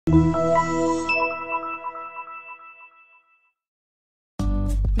Make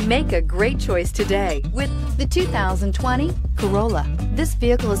a great choice today with the 2020 Corolla. This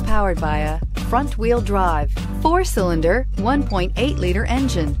vehicle is powered by a front-wheel drive, 4-cylinder, 1.8-liter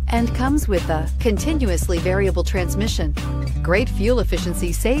engine and comes with a continuously variable transmission. Great fuel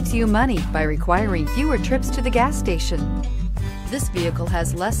efficiency saves you money by requiring fewer trips to the gas station. This vehicle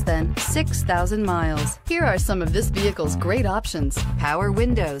has less than 6,000 miles. Here are some of this vehicle's great options: power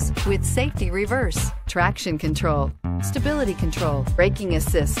windows with safety reverse, traction control, stability control, braking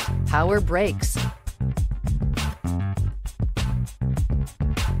assist, power brakes.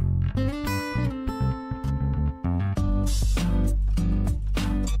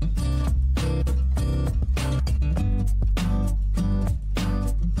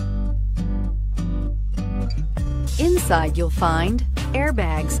 Inside you'll find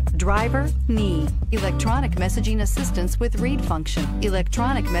airbags, driver, knee, electronic messaging assistance with read function,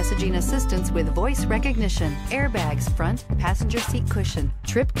 electronic messaging assistance with voice recognition, airbags, front passenger seat cushion,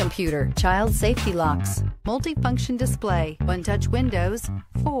 trip computer, child safety locks, multifunction display, one-touch windows,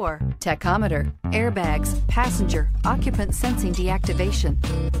 4, tachometer, airbags, passenger, occupant sensing deactivation.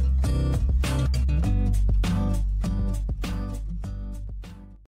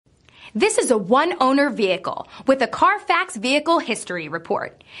 This is a one-owner vehicle with a Carfax Vehicle History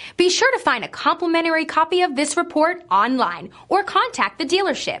Report. Be sure to find a complimentary copy of this report online or contact the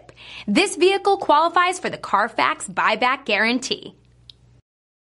dealership. This vehicle qualifies for the Carfax Buyback Guarantee.